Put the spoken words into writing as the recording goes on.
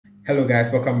Hello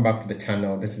guys, welcome back to the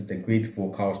channel. This is the Great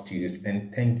Vocal Studios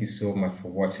and thank you so much for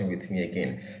watching with me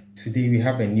again. Today we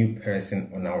have a new person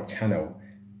on our channel.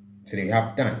 Today we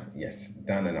have Dan. Yes,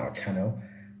 Dan on our channel.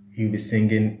 He'll be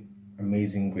singing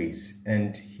Amazing Grace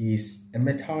and he's a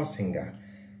metal singer.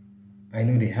 I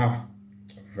know they have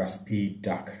raspy,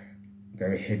 dark,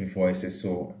 very heavy voices,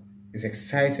 so it's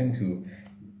exciting to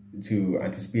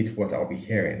anticipate what I'll be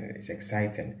hearing. It's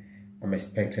exciting. I'm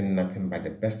expecting nothing but the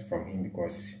best from him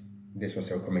because this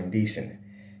was a recommendation.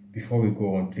 Before we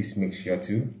go on, please make sure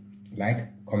to like,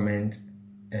 comment,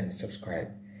 and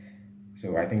subscribe.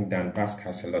 So I think Dan VASC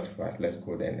has a lot for us. Let's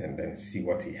go then and then see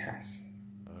what he has.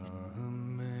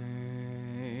 Amazing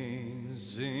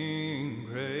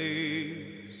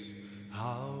grace,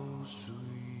 how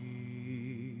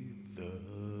sweet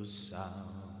the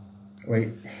sound. Wait.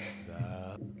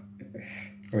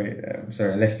 Wait, I'm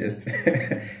sorry, let's just...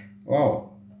 Wow.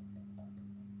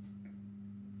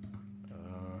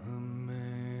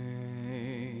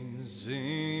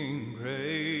 Amazing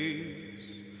grace,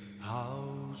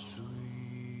 how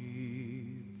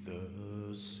sweet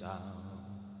the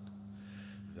sound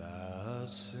that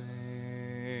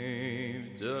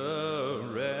saved a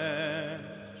wretch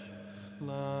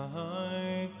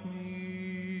like me.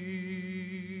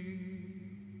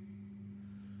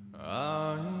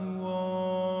 I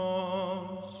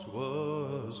once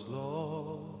was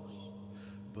lost,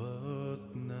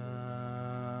 but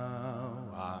now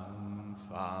I'm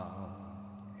found.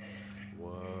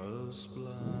 Was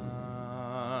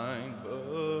blind,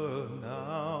 but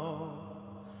now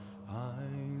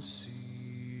I see.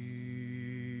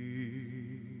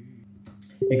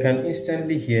 You can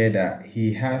instantly hear that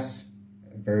he has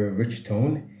a very rich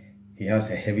tone. He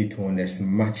has a heavy tone. There's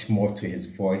much more to his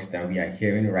voice than we are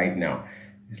hearing right now.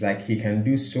 It's like he can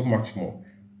do so much more.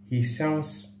 He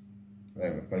sounds,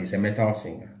 but he's a metal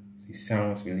singer. He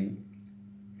sounds really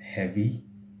heavy.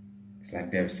 It's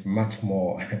like there's much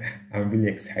more. I'm really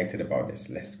excited about this.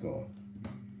 Let's go.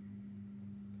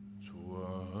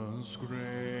 'Twas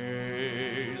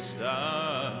grace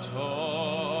that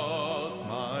taught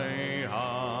my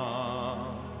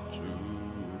heart to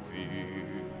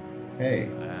fear. Hey.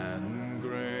 And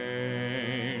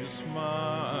grace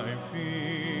my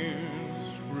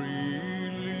fears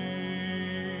relieved.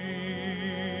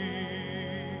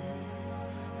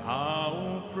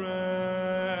 How precious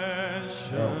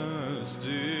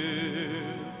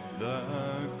did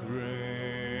that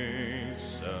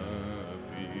grace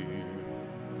appear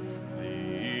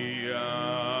the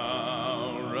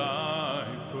hour I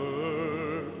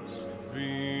first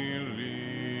believed.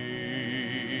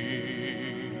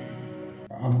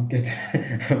 I'm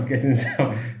getting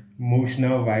some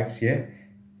emotional vibes here,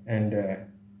 and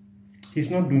he's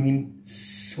not doing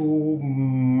so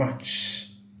much.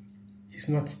 He's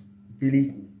not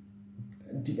really,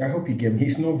 I hope you get me,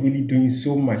 he's not really doing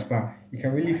so much, but you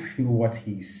can really feel what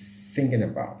he's singing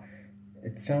about.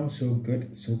 It sounds so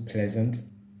good, so pleasant.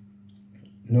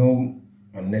 No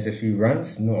unnecessary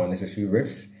runs, no unnecessary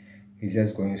riffs. He's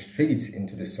just going straight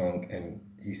into the song and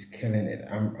he's killing it.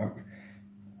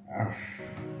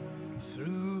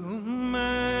 Through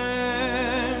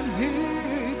many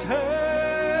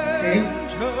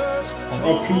dangers, I'm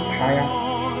up too higher.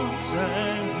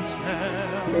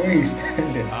 Where are you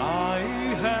standing? I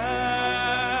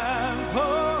have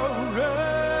already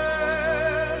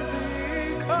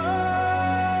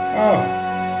come. Oh.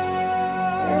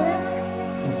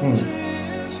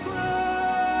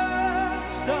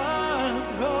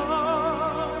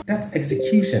 That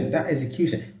execution,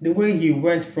 the way he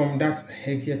went from that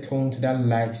heavier tone to that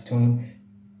light tone,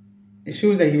 it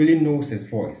shows that he really knows his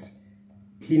voice.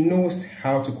 He knows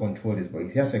how to control his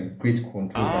voice. He has a great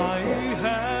control over his voice.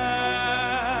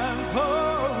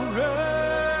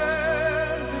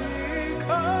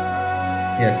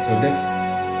 Yeah, so this,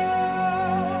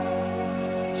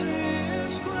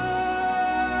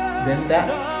 then that,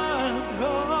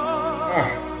 wow.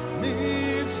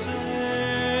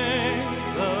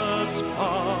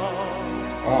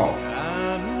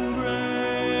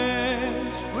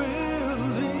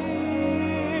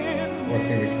 What's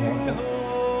the original?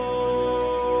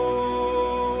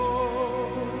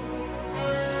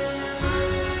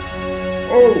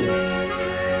 Oh!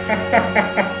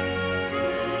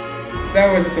 That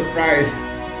was a surprise.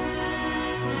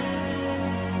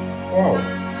 Wow.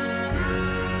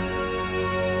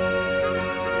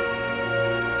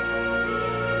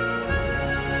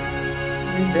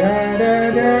 Da da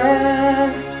da.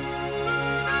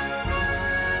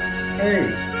 Hey.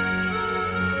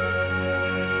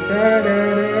 Da da da.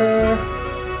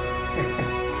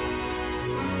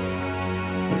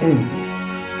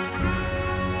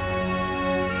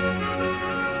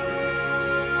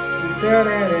 Da,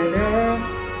 da, da, da.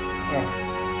 Oh.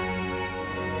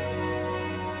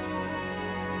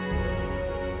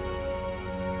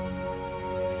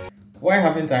 Why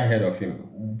haven't I heard of him?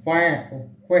 Why?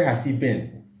 Where has he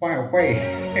been? Why?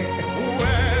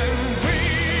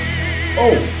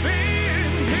 Oh,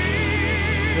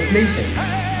 Revelation.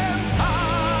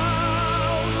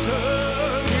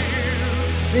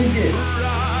 Sing it.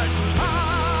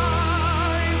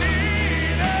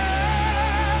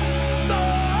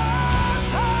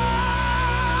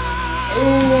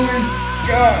 Oh my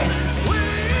God.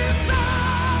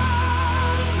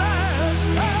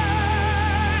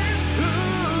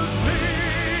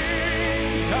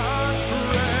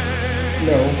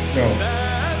 No.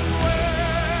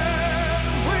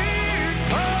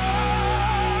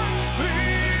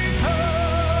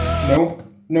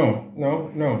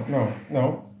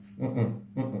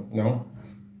 No.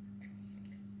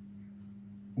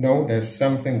 No, there's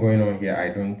something going on here. I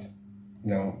don't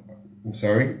know. I'm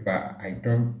sorry, but I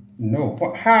don't know.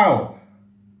 What? How?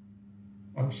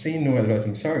 I'm saying no a lot.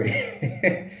 I'm sorry.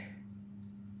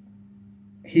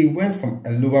 He went from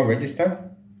a lower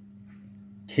register,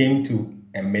 came to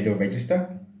a middle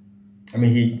register. I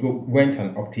mean, he went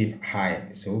an octave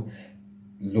high. So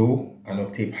low, an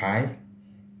octave high.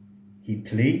 He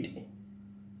played.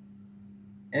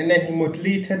 And then he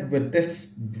modulated with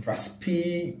this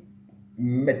raspy,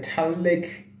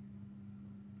 metallic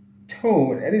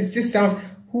tone. And it just sounds,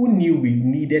 who knew we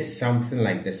needed something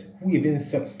like this? Who even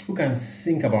thought, who can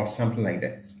think about something like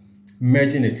this?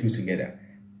 Merging the two together.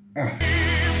 I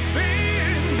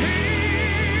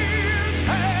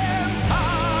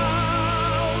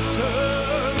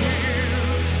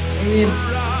mean,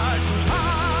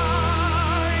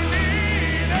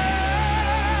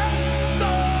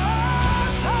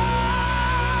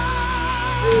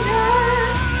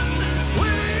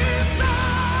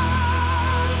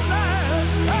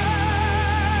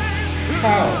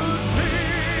 how?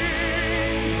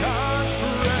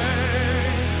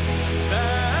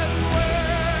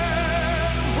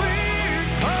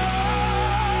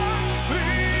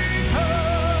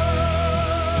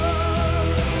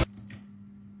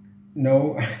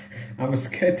 No, I'm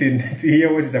scared to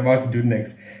hear what he's about to do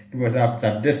next, because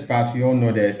after this part, we all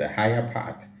know there's a higher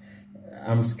part.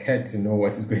 I'm scared to know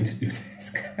what he's going to do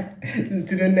next.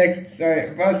 To the next,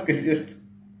 sorry, VASC is just,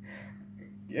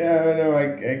 yeah, no,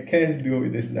 I can't deal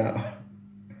with this now.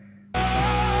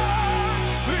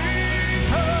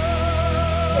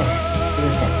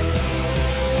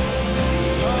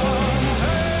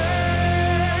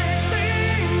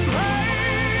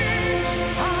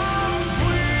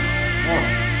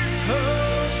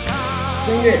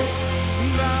 Sing it.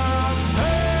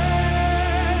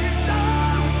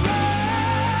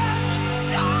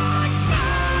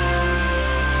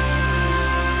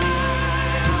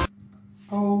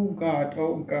 Oh God,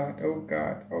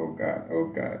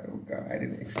 I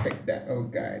didn't expect that. Oh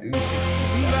God, I didn't expect that.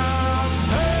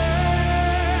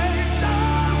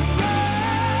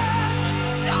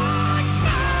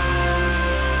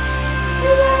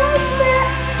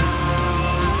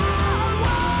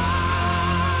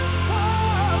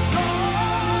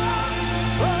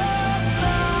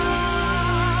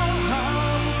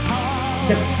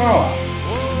 The power.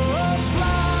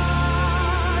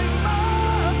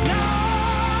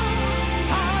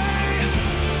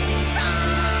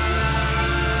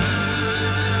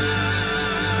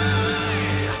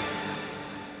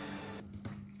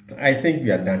 I think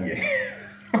we are done here.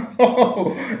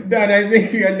 Oh, Dan, I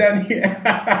think we are done here.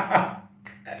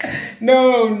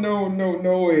 No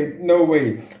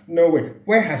way.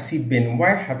 Where has he been?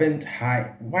 Why haven't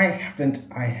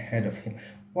I heard of him?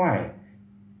 Why?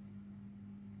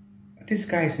 This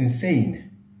guy is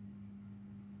insane.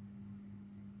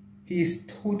 He is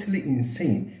totally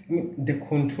insane. I mean, the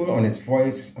control on his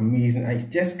voice is amazing. I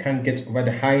just can't get over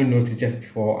the high notes just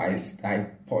before I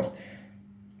paused.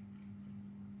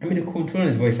 I mean, the control on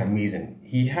his voice is amazing.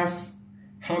 He has,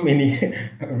 how many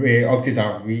octaves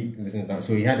have we listened to now?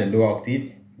 So he had a lower octave,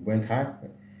 he went high.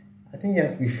 I think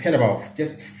we've heard about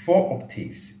just 4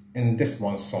 octaves in this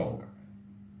one song.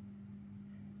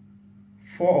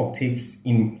 4 octaves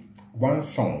in one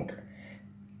song.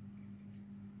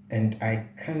 And I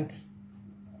can't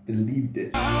believe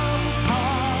this.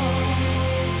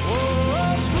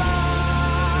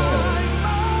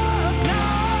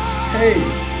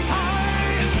 Hey!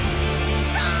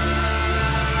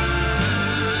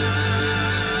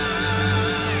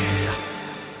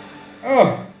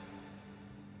 Oh!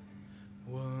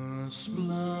 Was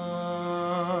blind,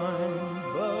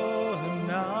 but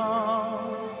now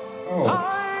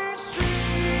I see.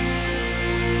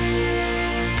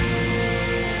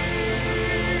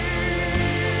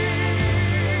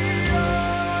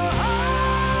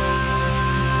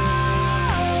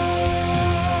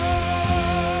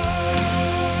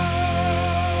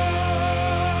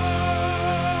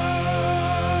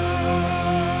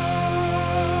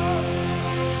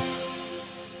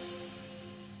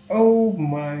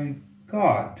 my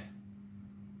God.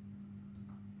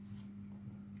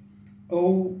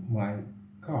 Oh my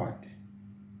God.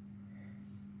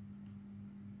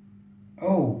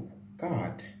 Oh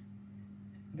God.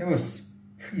 That was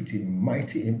pretty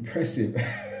mighty impressive.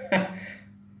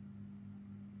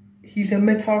 He's a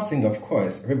metal singer, of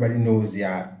course. Everybody knows they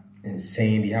are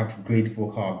insane. They have great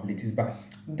vocal abilities, but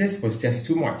this was just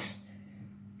too much.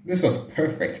 This was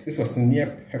perfect. This was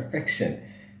near perfection.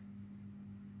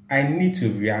 I need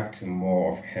to react to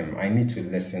more of him. I need to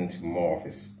listen to more of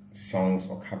his songs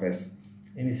or covers,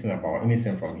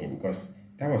 anything from him, because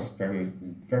that was very,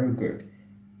 very good.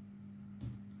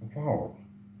 Wow.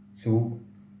 So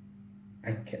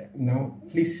I can't, no,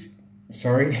 please,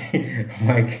 sorry,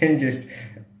 I can't just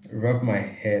wrap my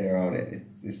head around it.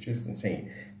 It's just insane.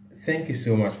 Thank you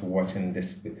so much for watching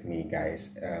this with me,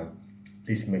 guys.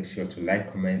 Please make sure to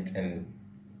like, comment, and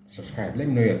subscribe. Let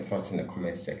me know your thoughts in the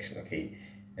comment section, okay?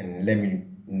 And let me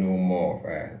know more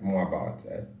about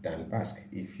VASC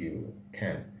if you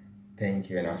can. Thank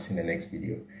you, and I'll see you in the next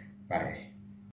video. Bye.